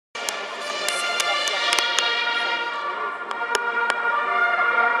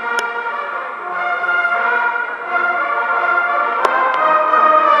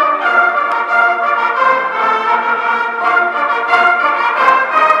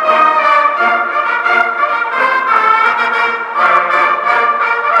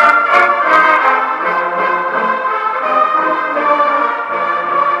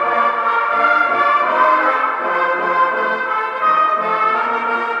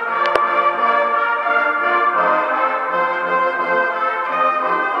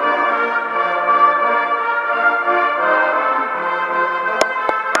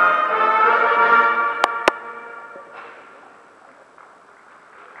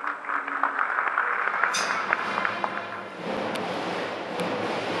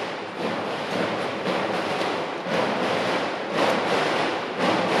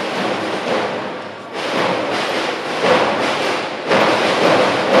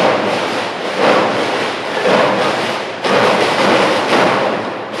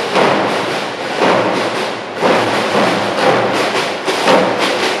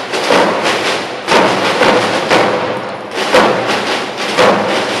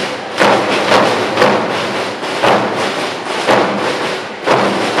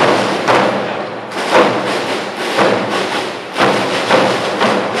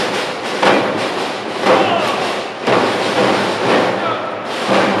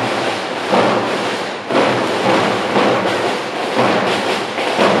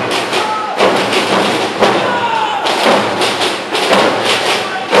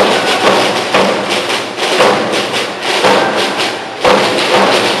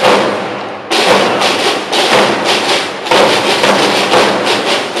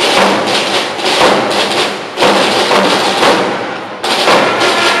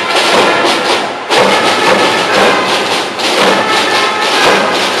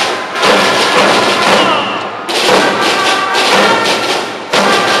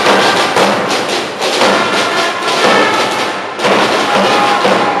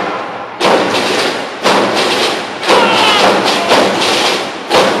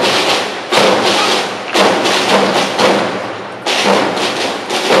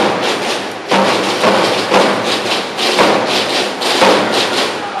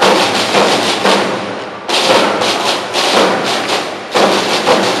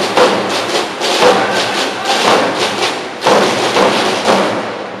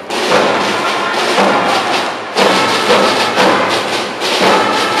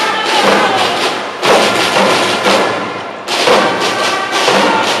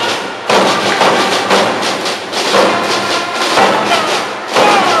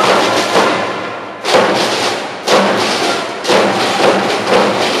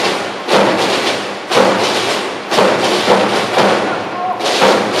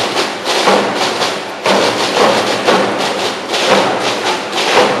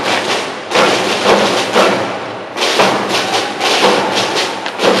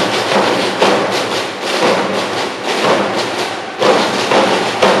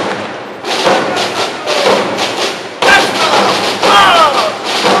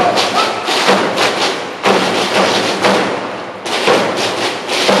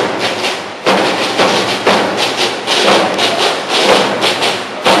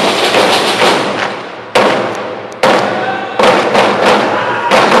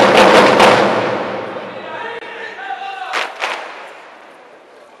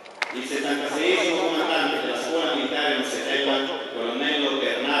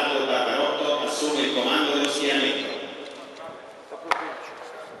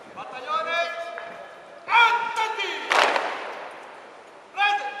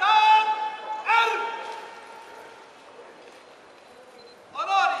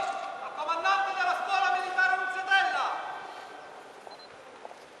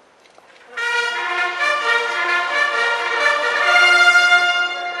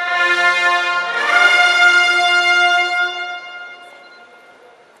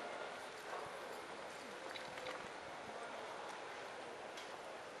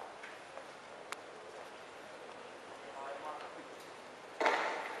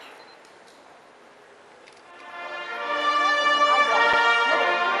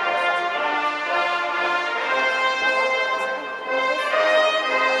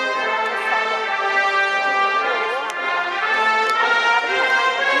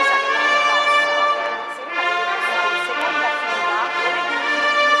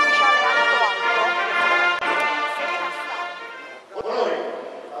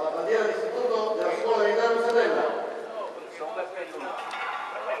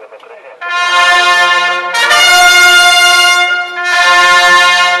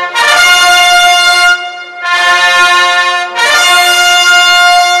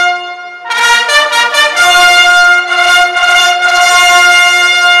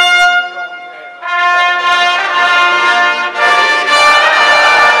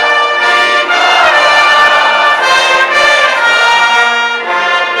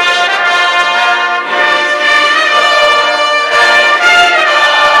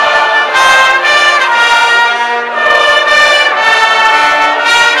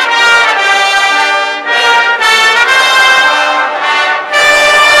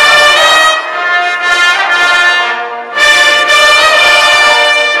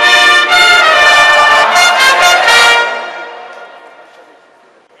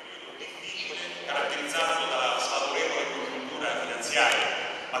caratterizzato dalla sfavorevole congiuntura finanziaria,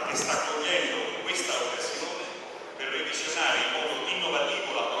 ma che sta cogliendo questa occasione per revisionare in modo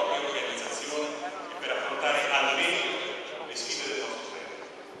innovativo la propria organizzazione e per affrontare al meglio le sfide del nostro tempo.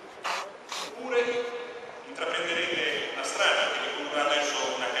 Oppure intraprenderete una strada che vi condurrà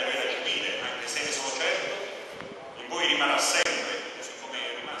verso una carriera civile, anche se ne sono certo, in voi rimarrà sempre, così come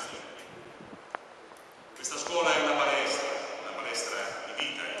è rimasto. Questa scuola è una palestra di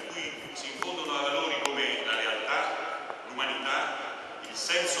vita, in cui si infondono a valori come la lealtà, l'umanità, il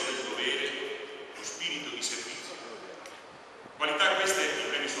senso del dovere, lo spirito di servizio. Qualità queste, mi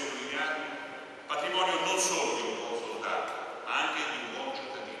preme sottolinearmi, patrimonio non solo di un buon soldato, ma anche di un buon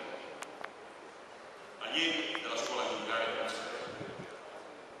cittadino. Allievi della Scuola Militare Nunziatella,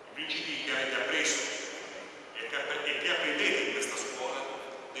 i principi che avete appreso e che apprendete in questa scuola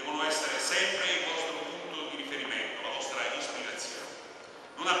devono essere sempre il vostro punto di riferimento, la vostra ispirazione.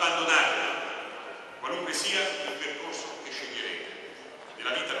 Non abbandonatela, qualunque sia il percorso che sceglierete,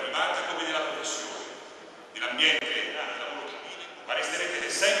 nella vita privata come nella professione, nell'ambiente del lavoro civile, ma resterete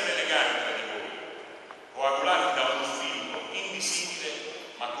sempre legati tra di voi, coagulati da uno spirito invisibile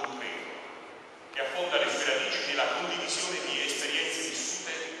ma concreto, che affonda le sue radici nella condivisione di esperienze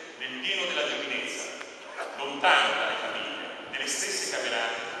vissute nel pieno della giovinezza, lontano dalle famiglie, nelle stesse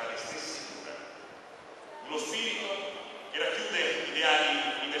camerate, tra le stesse mura. Uno spirito che racchiude ideali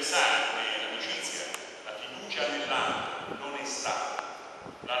universali come l'amicizia, la fiducia nell'altro, l'onestà,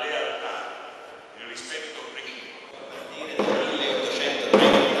 la lealtà,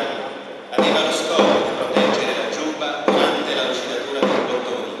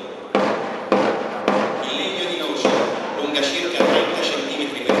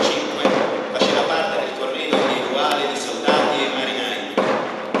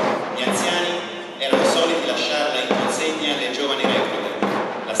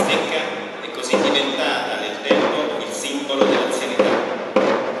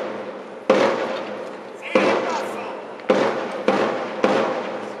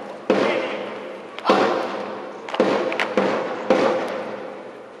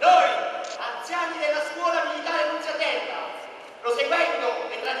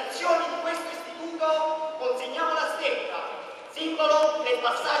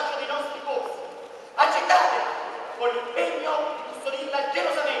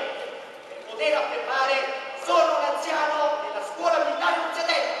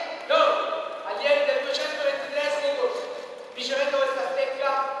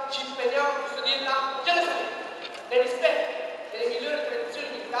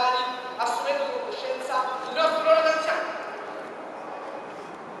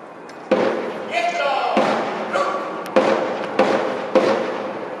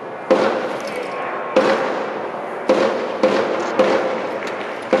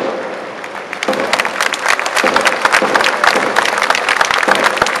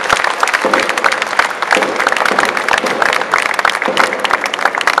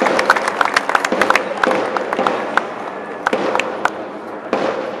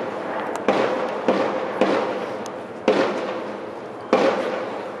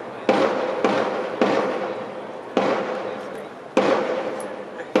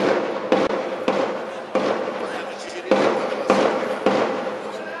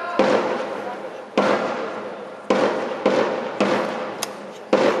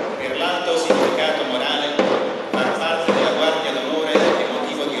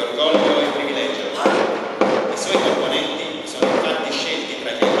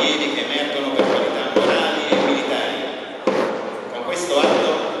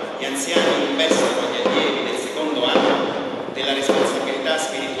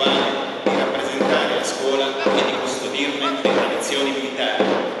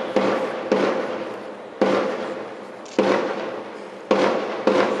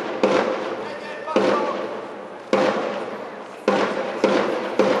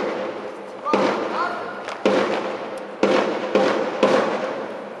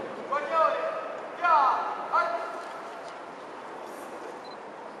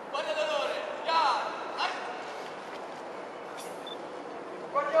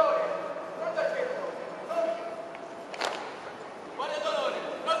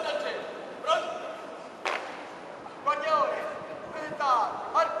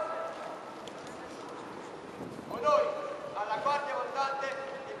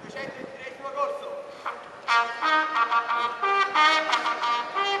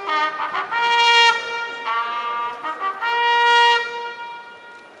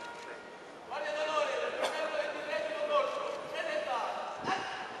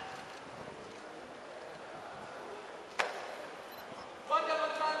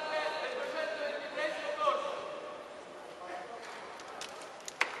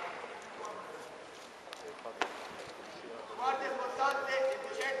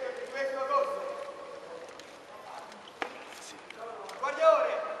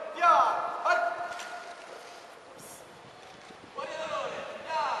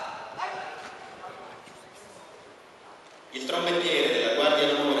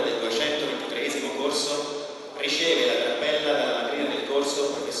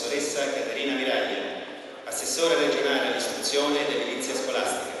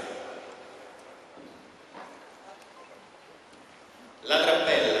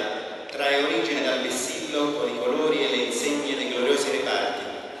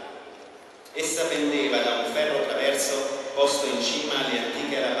 Essa pendeva da un ferro traverso posto in cima alle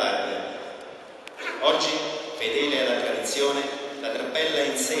antiche alabarde. Oggi, fedele alla tradizione, la trappella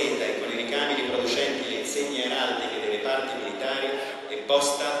in seta e con i ricami riproducenti le insegne araldiche dei reparti militari è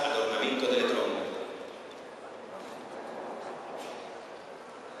posta ad ornamento delle trombe.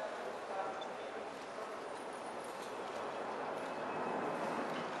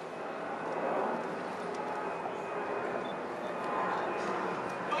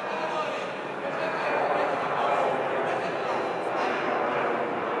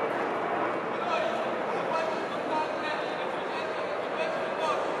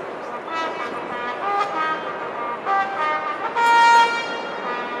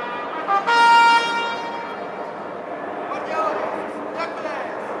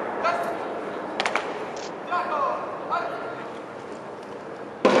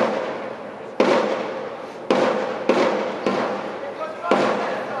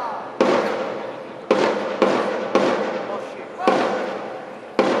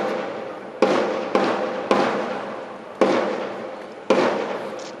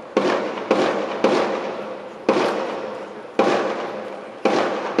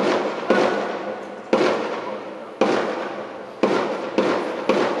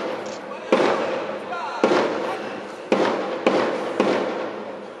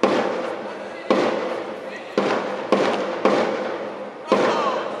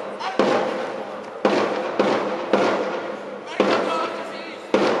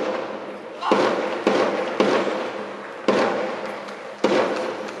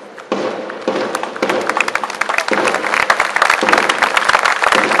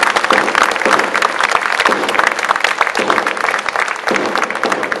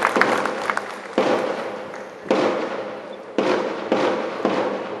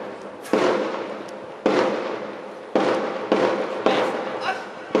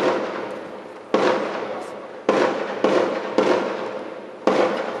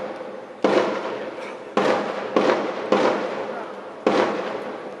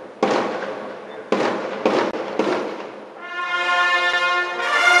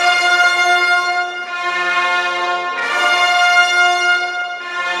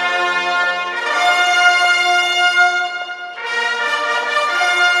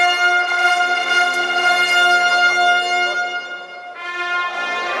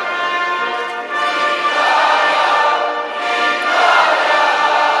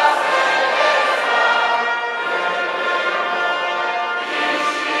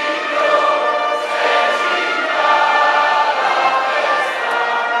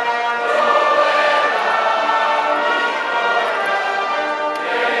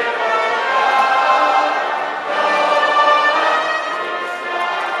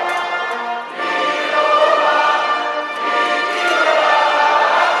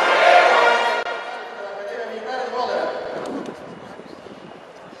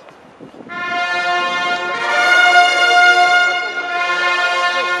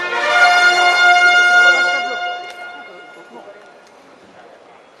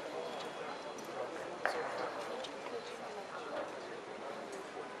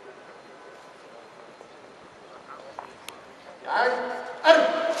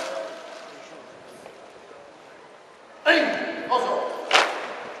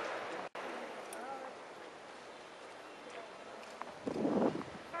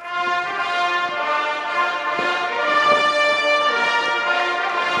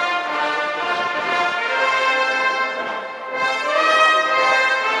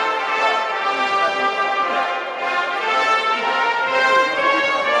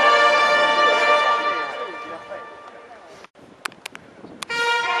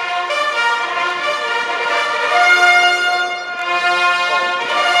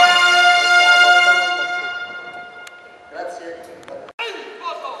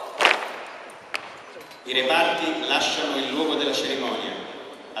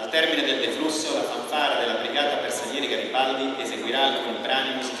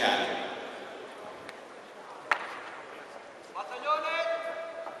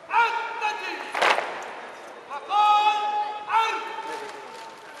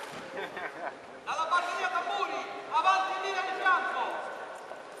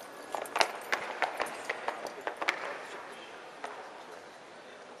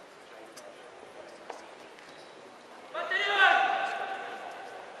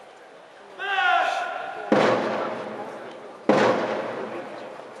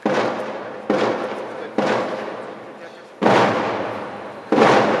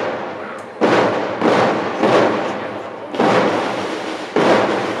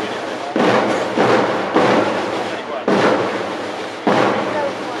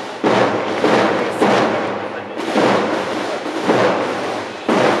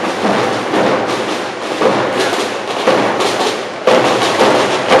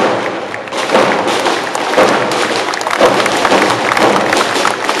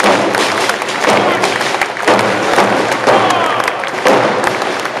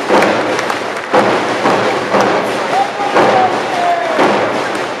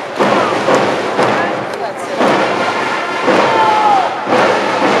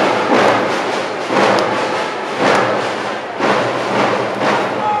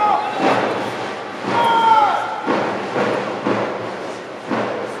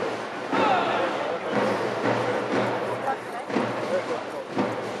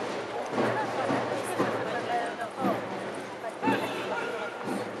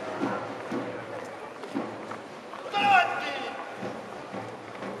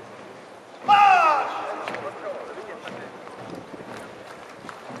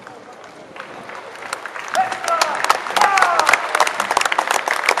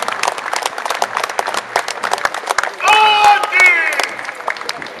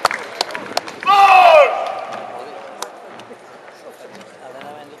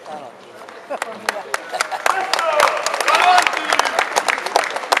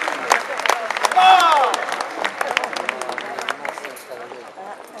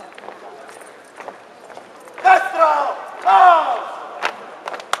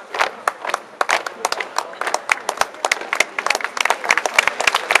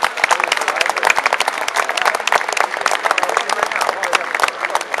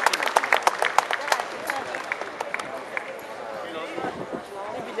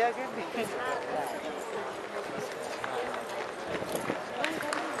 Italia che vince.